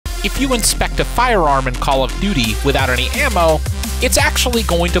if you inspect a firearm in Call of Duty without any ammo, it's actually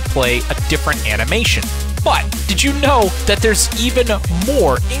going to play a different animation. But did you know that there's even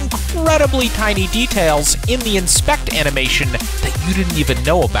more incredibly tiny details in the inspect animation that you didn't even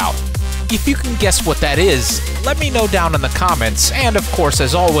know about? If you can guess what that is, let me know down in the comments, and of course,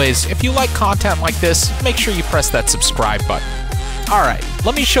 as always, if you like content like this, make sure you press that subscribe button. Alright,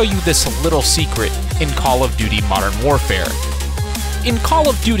 let me show you this little secret in Call of Duty Modern Warfare. In Call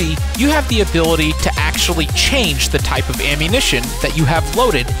of Duty, you have the ability to actually change the type of ammunition that you have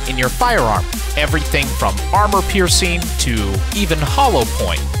loaded in your firearm. Everything from armor piercing to even hollow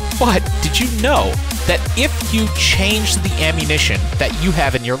point. But did you know that if you change the ammunition that you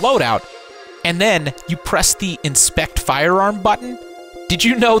have in your loadout, and then you press the Inspect Firearm button, did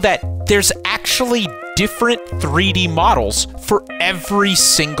you know that there's actually different 3D models for every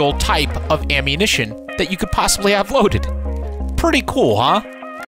single type of ammunition that you could possibly have loaded? Pretty cool, huh?